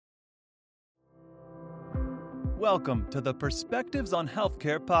Welcome to the Perspectives on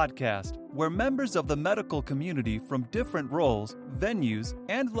Healthcare podcast, where members of the medical community from different roles, venues,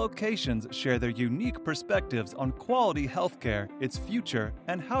 and locations share their unique perspectives on quality healthcare, its future,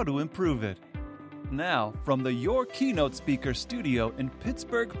 and how to improve it. Now, from the Your Keynote Speaker studio in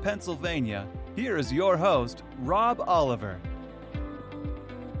Pittsburgh, Pennsylvania, here is your host, Rob Oliver.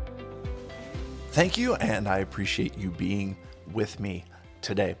 Thank you, and I appreciate you being with me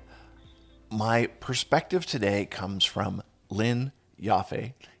today. My perspective today comes from Lyn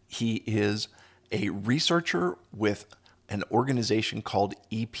Yaffe. He is a researcher with an organization called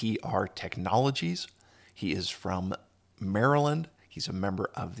EPR Technologies. He is from Maryland. He's a member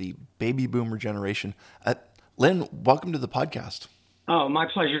of the baby boomer generation. Lyn, welcome to the podcast. Oh, my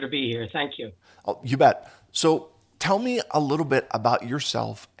pleasure to be here. Thank you. Oh, you bet. So tell me a little bit about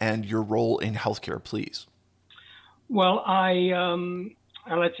yourself and your role in healthcare, please. Well,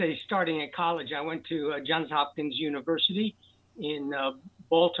 let's say starting at college, I went to Johns Hopkins University in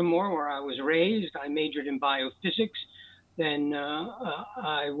Baltimore, where I was raised. I majored in biophysics. Then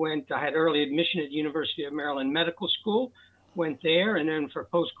I had early admission at the University of Maryland Medical School, went there, and then for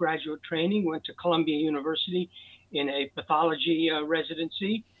postgraduate training, went to Columbia University in a pathology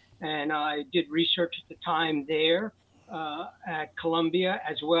residency. And I did research at the time there at Columbia,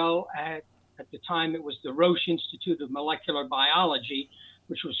 as well at the time it was the Roche Institute of Molecular Biology,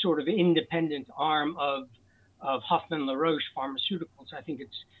 which was sort of an independent arm of Huffman LaRoche Pharmaceuticals. I think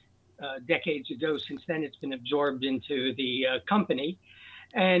it's decades ago. Since then, it's been absorbed into the company.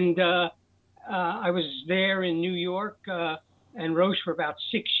 And I was there in New York and Roche for about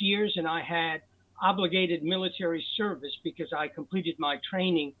 6 years, and I had obligated military service because I completed my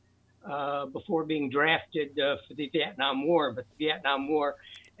training before being drafted for the Vietnam War. But the Vietnam War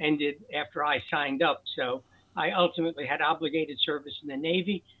ended after I signed up. So I ultimately had obligated service in the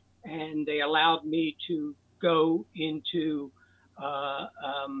Navy, and they allowed me to go into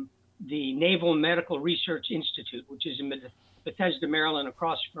the Naval Medical Research Institute, which is in Bethesda, Maryland,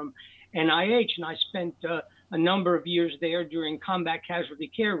 across from NIH. And I spent a number of years there doing combat casualty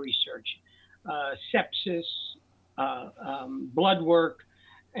care research, sepsis, blood work,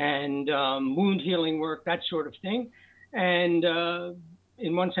 and wound healing work, that sort of thing. And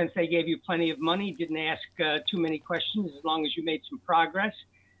in one sense, they gave you plenty of money, didn't ask too many questions as long as you made some progress.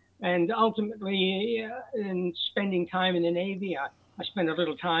 And ultimately, in spending time in the Navy, I spent a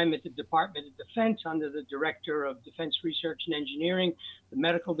little time at the Department of Defense under the Director of Defense Research and Engineering, the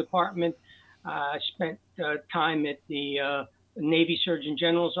medical department. I spent time at the Navy Surgeon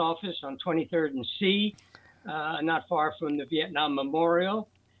General's office on 23rd and C, not far from the Vietnam Memorial.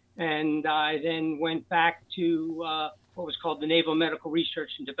 And I then went back to what was called the Naval Medical Research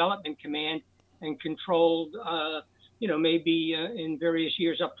and Development Command, and controlled, maybe in various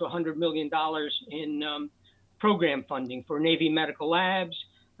years up to $100 million in program funding for Navy medical labs,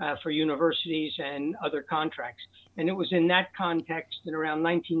 for universities, and other contracts. And it was in that context, in around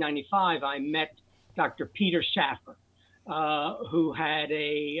 1995, I met Dr. Peter Safar, who had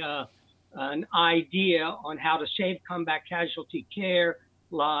an idea on how to save combat casualty care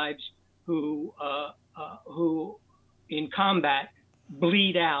lives who in combat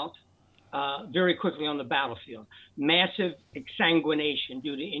bleed out very quickly on the battlefield, massive exsanguination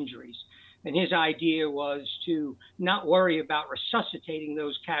due to injuries. And his idea was to not worry about resuscitating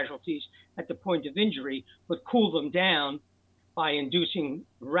those casualties at the point of injury, but cool them down by inducing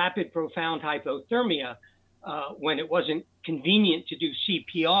rapid, profound hypothermia when it wasn't convenient to do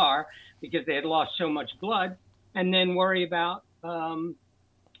CPR because they had lost so much blood, and then worry about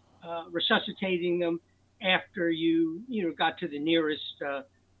resuscitating them after you got to the nearest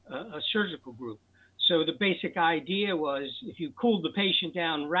surgical group. So the basic idea was, if you cooled the patient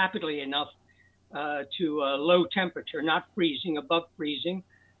down rapidly enough to a low temperature, not freezing, above freezing,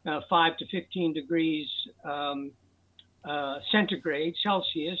 5 to 15 degrees centigrade,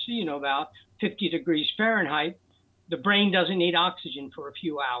 Celsius, about 50 degrees Fahrenheit, the brain doesn't need oxygen for a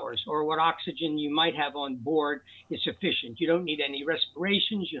few hours, or what oxygen you might have on board is sufficient. You don't need any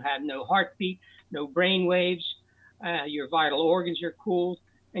respirations. You have no heartbeat, no brain waves. Your vital organs are cooled,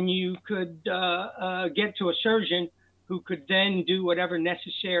 and you could get to a surgeon who could then do whatever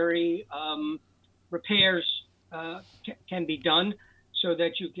necessary repairs can be done so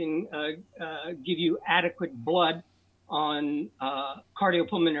that you can give you adequate blood on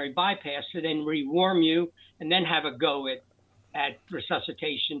cardiopulmonary bypass to then rewarm you and then have a go at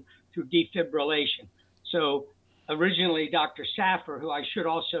resuscitation through defibrillation. So originally, Dr. Safar, who I should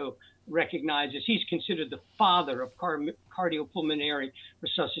also recognize as he's considered the father of cardiopulmonary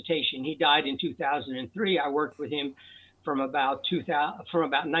resuscitation. He died in 2003. I worked with him from about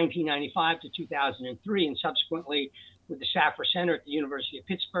 1995 to 2003, and subsequently with the Saffer Center at the University of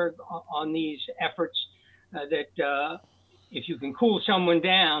Pittsburgh on these efforts that if you can cool someone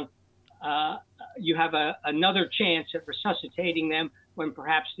down, you have another chance at resuscitating them when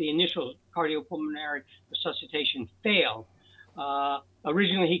perhaps the initial cardiopulmonary resuscitation failed.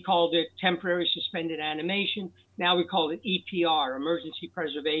 Originally, he called it temporary suspended animation. Now we call it EPR, emergency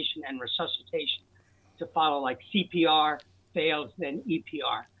preservation and resuscitation, to follow like CPR fails, then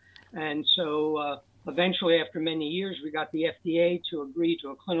EPR. And so eventually, after many years, we got the FDA to agree to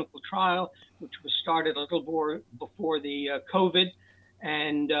a clinical trial, which was started a little more before the COVID.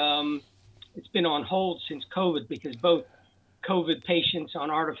 And it's been on hold since COVID because both COVID patients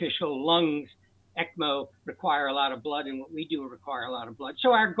on artificial lungs, ECMO, require a lot of blood, and what we do require a lot of blood.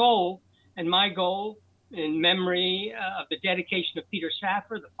 So our goal, and my goal, in memory of the dedication of Peter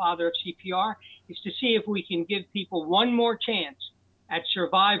Saffer, the father of CPR, is to see if we can give people one more chance at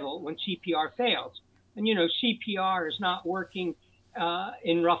survival when CPR fails. And, you know, CPR is not working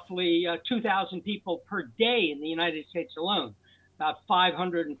in roughly 2,000 people per day in the United States alone. About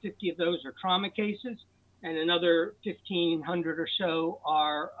 550 of those are trauma cases, and another 1,500 or so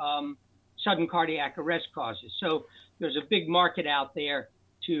are sudden cardiac arrest causes. So there's a big market out there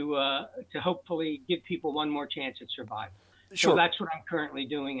to hopefully give people one more chance at survival. Sure. So that's what I'm currently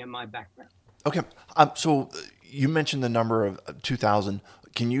doing in my background. Okay. So you mentioned the number of 2,000.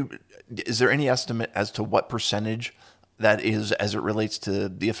 Is there any estimate as to what percentage that is as it relates to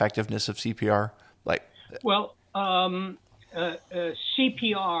the effectiveness of CPR? Well,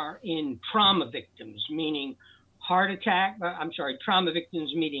 CPR in trauma victims, meaning trauma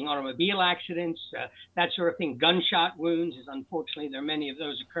victims meaning automobile accidents, that sort of thing, gunshot wounds, as unfortunately there are many of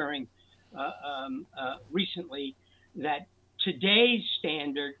those occurring recently, that today's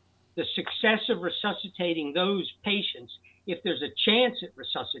standard, the success of resuscitating those patients, if there's a chance at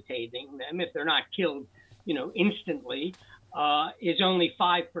resuscitating them, if they're not killed, instantly, is only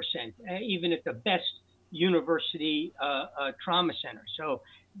 5%, even at the best university trauma center. So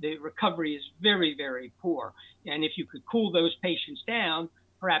the recovery is very, very poor. And if you could cool those patients down,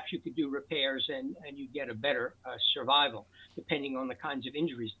 perhaps you could do repairs and you get a better survival, depending on the kinds of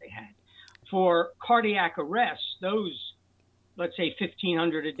injuries they had. For cardiac arrests, those, let's say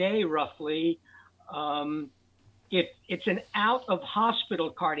 1,500 a day roughly, if it's an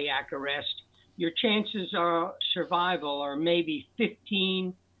out-of-hospital cardiac arrest, your chances of survival are maybe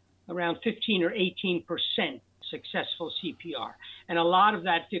around 15 or 18% successful CPR. And a lot of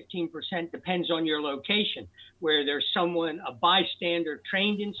that 15% depends on your location, where there's a bystander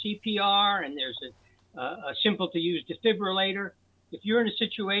trained in CPR and there's a simple-to-use defibrillator. If you're in a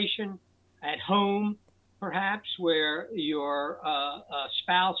situation at home, perhaps, where your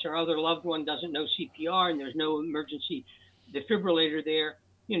spouse or other loved one doesn't know CPR and there's no emergency defibrillator there,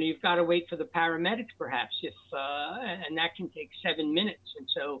 you've got to wait for the paramedics, perhaps, and that can take 7 minutes. And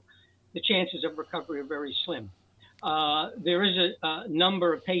so the chances of recovery are very slim. There is a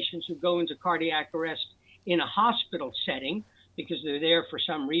number of patients who go into cardiac arrest in a hospital setting because they're there for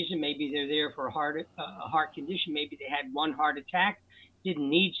some reason. Maybe they're there for a heart condition. Maybe they had one heart attack, didn't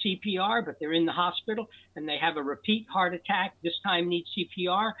need CPR, but they're in the hospital and they have a repeat heart attack, this time need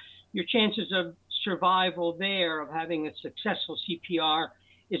CPR. Your chances of survival there, of having a successful CPR,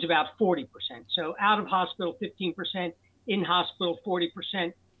 is about 40%. So out of hospital, 15%, in hospital,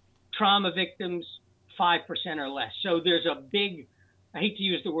 40%, trauma victims, 5% or less. So there's a big, I hate to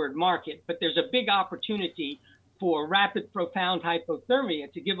use the word market, but there's a big opportunity for rapid, profound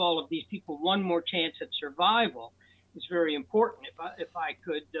hypothermia to give all of these people one more chance at survival. Is very important. If I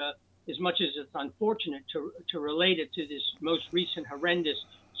could, as much as it's unfortunate to relate it to this most recent horrendous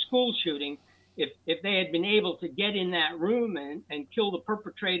school shooting, if they had been able to get in that room and kill the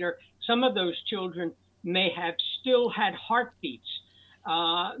perpetrator, some of those children may have still had heartbeats.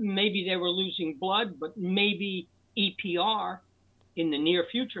 Maybe they were losing blood, but maybe EPR in the near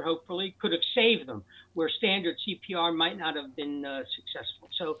future, hopefully, could have saved them, where standard CPR might not have been successful.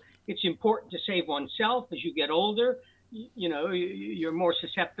 So it's important to save oneself. As you get older, you're more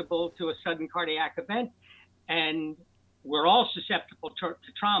susceptible to a sudden cardiac event, and we're all susceptible to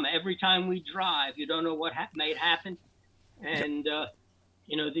trauma. Every time we drive, you don't know what may happen, and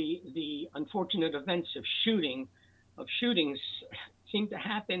the unfortunate events of shootings seem to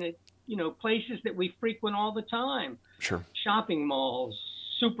happen at places that we frequent all the time. Sure. Shopping malls,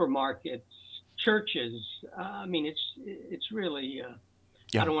 supermarkets, churches. It's really.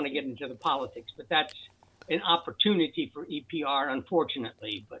 I don't want to get into the politics, but that's an opportunity for EPR,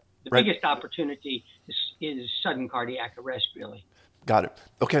 unfortunately. But the biggest opportunity is sudden cardiac arrest, really. Got it.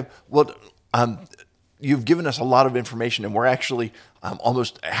 Okay. Well, you've given us a lot of information, and we're actually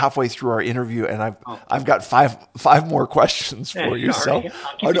almost halfway through our interview, and I've got five more questions for you. Sorry, So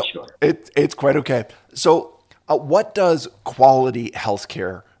I'll keep it short. It's quite okay. So what does quality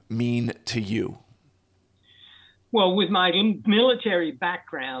healthcare mean to you? Well, with my military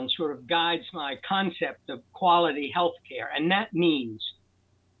background, sort of guides my concept of quality healthcare, and that means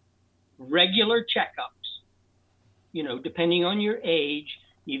regular checkups. Depending on your age,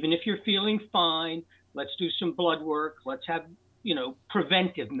 even if you're feeling fine, let's do some blood work. Let's have,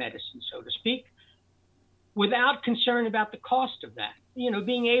 preventive medicine, so to speak, without concern about the cost of that.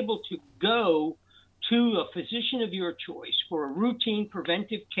 Being able to go to a physician of your choice for a routine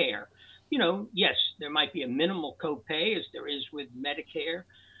preventive care. Yes, there might be a minimal copay as there is with Medicare,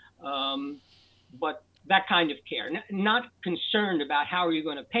 but that kind of care, not concerned about how are you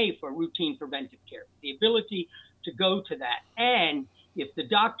going to pay for routine preventive care. The ability to go to that. And if the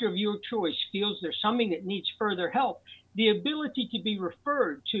doctor of your choice feels there's something that needs further help, the ability to be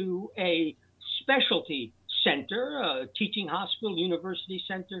referred to a specialty center, a teaching hospital, university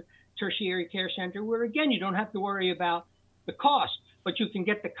center, tertiary care center, where again, you don't have to worry about the cost, but you can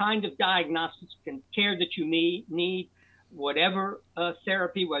get the kind of diagnostics and care that you need, whatever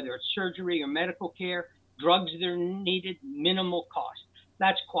therapy, whether it's surgery or medical care, drugs that are needed, minimal cost.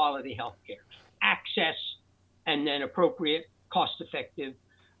 That's quality healthcare. Access, and then appropriate, cost-effective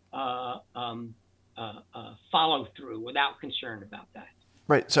follow through without concern about that.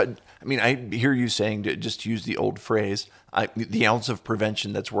 Right. So, I hear you saying, to just use the old phrase, the ounce of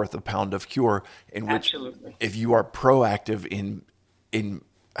prevention that's worth a pound of cure, in which Absolutely. If you are proactive in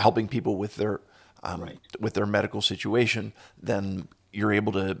helping people with their with their medical situation, then you're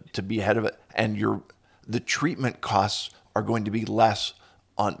able to be ahead of it, and the treatment costs are going to be less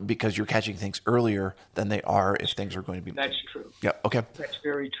because you're catching things earlier than they are if things are going to be. That's true. Yeah. Okay. That's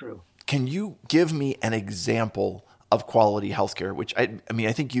very true. Can you give me an example of quality healthcare? Which I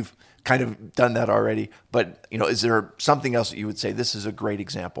think you've kind of done that already, but is there something else that you would say this is a great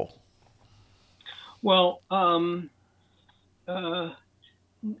example? Well,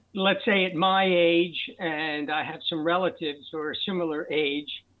 let's say at my age, and I have some relatives who are similar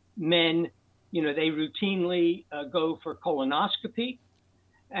age, men, they routinely go for colonoscopy,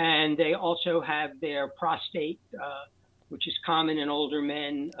 and they also have their prostate, which is common in older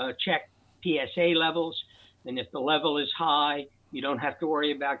men, check PSA levels. And if the level is high, you don't have to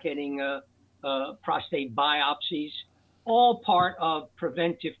worry about getting prostate biopsies, all part of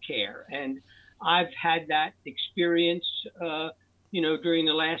preventive care. And I've had that experience, during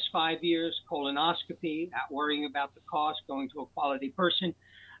the last 5 years, colonoscopy, not worrying about the cost, going to a quality person,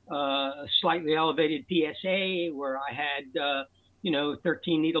 slightly elevated PSA where I had,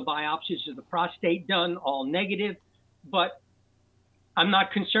 13 needle biopsies of the prostate done, all negative, but I'm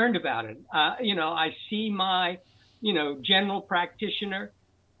not concerned about it. I see my, general practitioner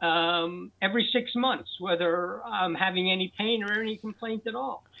every 6 months, whether I'm having any pain or any complaint at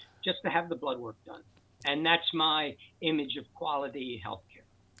all, just to have the blood work done. And that's my image of quality healthcare.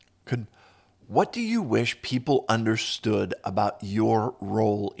 Good. What do you wish people understood about your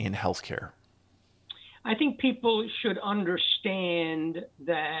role in healthcare? I think people should understand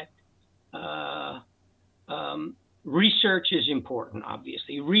that research is important,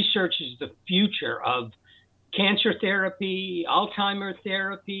 obviously. Research is the future of cancer therapy, Alzheimer's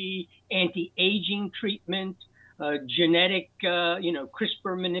therapy, anti-aging treatment, genetic,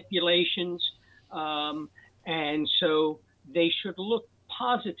 CRISPR manipulations. And so they should look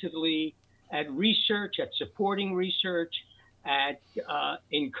positively at research, at supporting research, at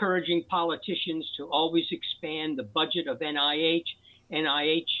encouraging politicians to always expand the budget of NIH.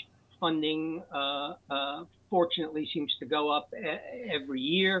 NIH funding, fortunately, seems to go up every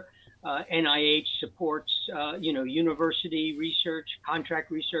year. NIH supports, university research,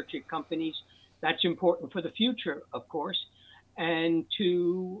 contract research at companies. That's important for the future, of course. And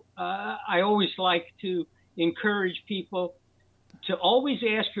I always like to encourage people to always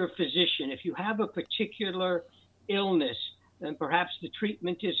ask your physician if you have a particular illness and perhaps the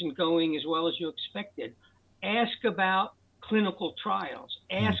treatment isn't going as well as you expected. Ask about clinical trials.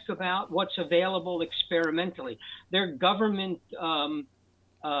 Ask about what's available experimentally. There are government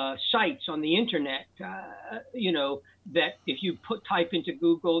sites on the internet, that if you type into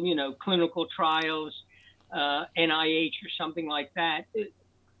Google, clinical trials, NIH or something like that,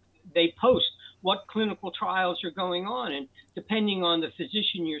 they post what clinical trials are going on. And depending on the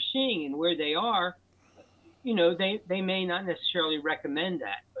physician you're seeing and where they are, they may not necessarily recommend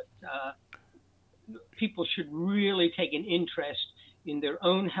that, but people should really take an interest in their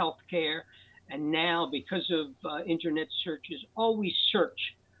own health care. And now, because of internet searches, always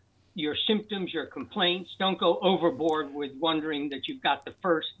search your symptoms, your complaints. Don't go overboard with wondering that you've got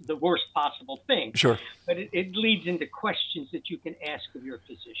the worst possible thing. Sure. But it leads into questions that you can ask of your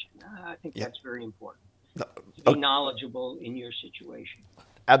physician. I think that's very important. To be knowledgeable in your situation.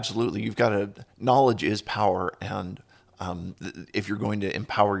 Absolutely. You've got to, knowledge is power. And if you're going to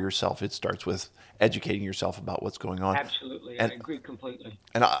empower yourself, it starts with educating yourself about what's going on. Absolutely. I agree completely.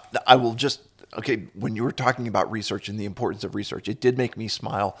 And I will just, when you were talking about research and the importance of research, it did make me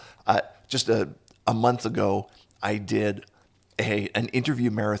smile. Just a month ago, I did an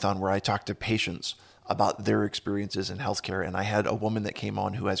interview marathon where I talked to patients about their experiences in healthcare. And I had a woman that came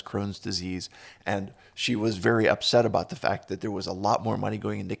on who has Crohn's disease, and she was very upset about the fact that there was a lot more money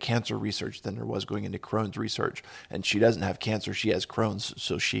going into cancer research than there was going into Crohn's research. And she doesn't have cancer, she has Crohn's.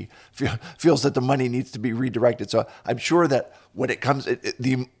 So she feels that the money needs to be redirected. So I'm sure that when it comes,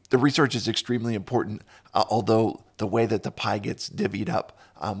 the research is extremely important, although the way that the pie gets divvied up,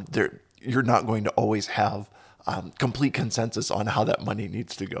 you're not going to always have complete consensus on how that money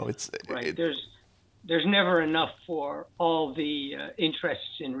needs to go. Right. There's never enough for all the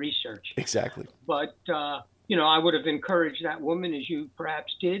interests in research. Exactly. But, I would have encouraged that woman, as you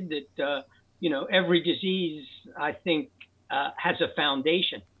perhaps did, that, every disease, I think, has a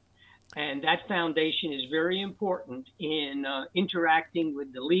foundation. And that foundation is very important in interacting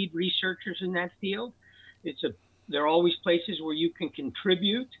with the lead researchers in that field. There are always places where you can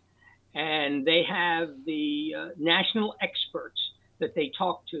contribute, and they have the national experts that they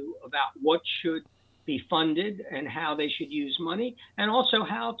talk to about what should be funded and how they should use money, and also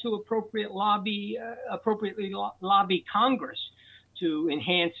how to appropriately lobby Congress to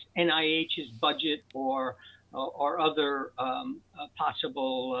enhance NIH's budget or other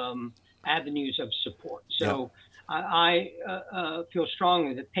possible avenues of support. So I feel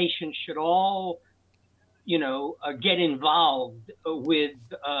strongly that patients should all, get involved with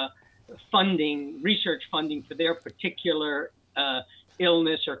research funding for their particular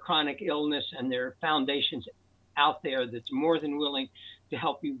illness or chronic illness, and there are foundations out there that's more than willing to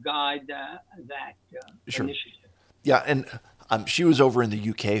help you guide that Sure. initiative. Yeah, and she was over in the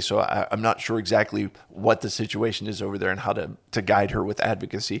UK, so I'm not sure exactly what the situation is over there and how to guide her with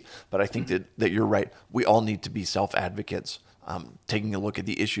advocacy. But I think that you're right. We all need to be self-advocates, taking a look at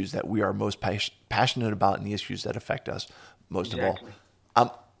the issues that we are most passionate about and the issues that affect us most of all.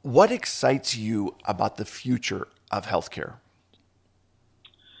 What excites you about the future of healthcare?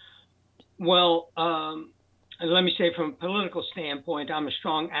 Well, let me say, from a political standpoint, I'm a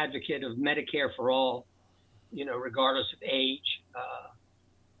strong advocate of Medicare for all, regardless of age,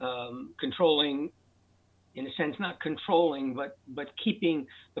 controlling, in a sense, not controlling, but keeping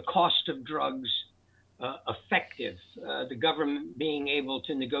the cost of drugs effective, the government being able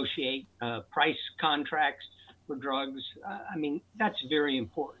to negotiate price contracts for drugs. That's very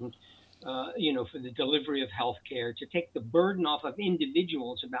important. For the delivery of healthcare, to take the burden off of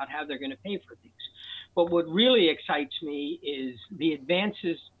individuals about how they're going to pay for things. But what really excites me is the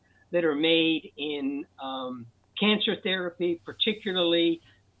advances that are made in cancer therapy, particularly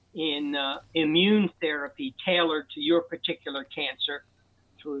in immune therapy tailored to your particular cancer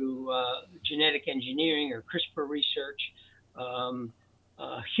through genetic engineering or CRISPR research,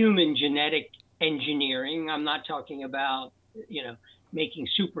 human genetic engineering. I'm not talking about, making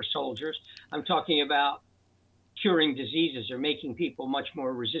super soldiers. I'm talking about curing diseases or making people much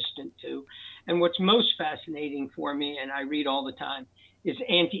more resistant to. And what's most fascinating for me, and I read all the time, is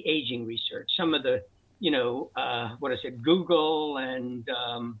anti-aging research. Some of the, Google and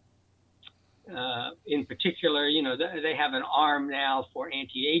in particular, they have an arm now for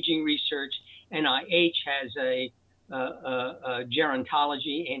anti-aging research. NIH has a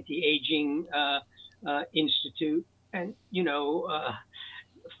gerontology anti-aging institute. And,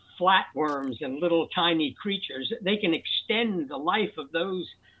 flatworms and little tiny creatures, they can extend the life of those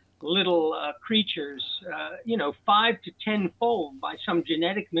little creatures, 5 to 10-fold by some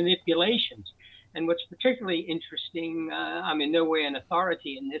genetic manipulations. And what's particularly interesting, I'm in no way an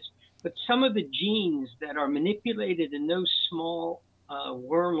authority in this, but some of the genes that are manipulated in those small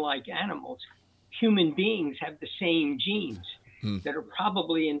worm-like animals, human beings have the same genes that are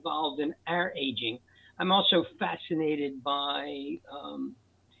probably involved in our aging. I'm also fascinated by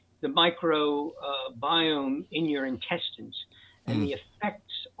the microbiome in your intestines and the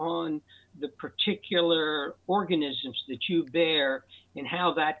effects on the particular organisms that you bear and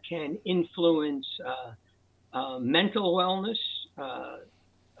how that can influence mental wellness,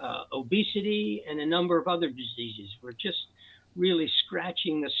 obesity, and a number of other diseases. We're just really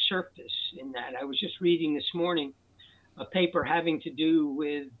scratching the surface in that. I was just reading this morning a paper having to do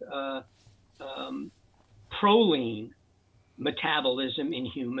with proline, metabolism in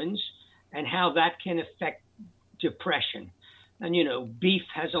humans and how that can affect depression. And, beef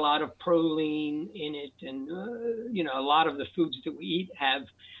has a lot of proline in it. And, a lot of the foods that we eat have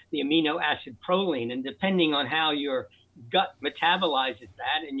the amino acid proline. And depending on how your gut metabolizes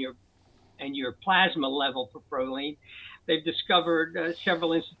that and your plasma level for proline, they've discovered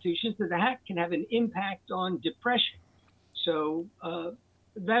several institutions that can have an impact on depression. So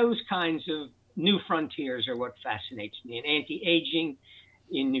those kinds of new frontiers are what fascinates me in anti-aging,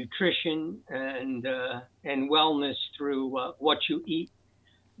 in nutrition, and wellness through what you eat,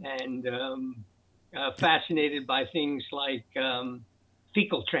 and fascinated by things like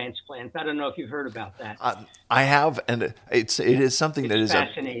fecal transplants. I don't know if you've heard about that. I have, and it is something that is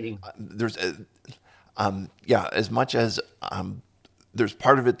fascinating. As much as there's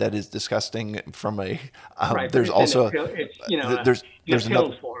part of it that is disgusting from a. Right, there's also there's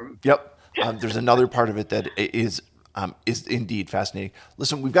another form. Yep. There's another part of it that is indeed fascinating.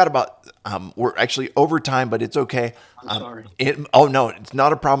 Listen, we've got about we're actually over time, but it's okay. I'm sorry. No, it's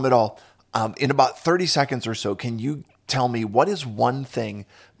not a problem at all. In about 30 seconds or so, can you tell me what is one thing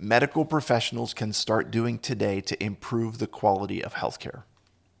medical professionals can start doing today to improve the quality of healthcare?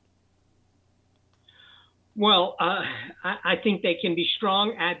 Well, I think they can be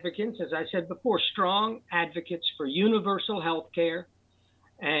strong advocates, as I said before, strong advocates for universal health care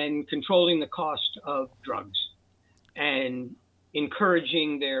and controlling the cost of drugs and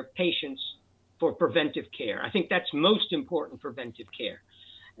encouraging their patients for preventive care. I think that's most important, preventive care.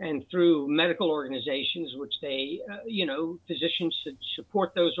 And through medical organizations, which physicians should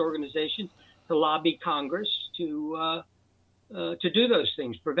support those organizations to lobby Congress to do those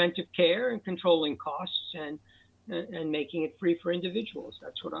things, preventive care and controlling costs and making it free for individuals.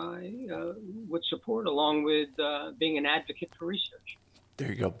 That's what I would support, along with being an advocate for research. There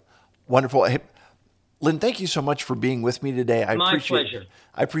you go. Wonderful. Hey, Lyn, thank you so much for being with me today. My pleasure.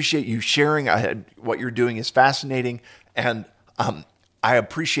 I appreciate you sharing. What you're doing is fascinating, and I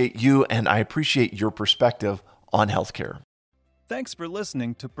appreciate you, and I appreciate your perspective on healthcare. Thanks for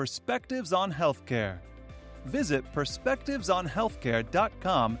listening to Perspectives on Healthcare. Visit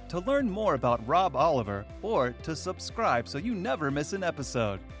perspectivesonhealthcare.com to learn more about Rob Oliver or to subscribe so you never miss an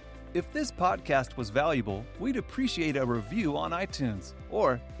episode. If this podcast was valuable, we'd appreciate a review on iTunes.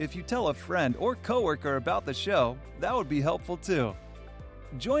 Or if you tell a friend or coworker about the show, that would be helpful too.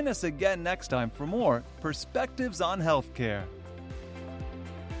 Join us again next time for more Perspectives on Healthcare.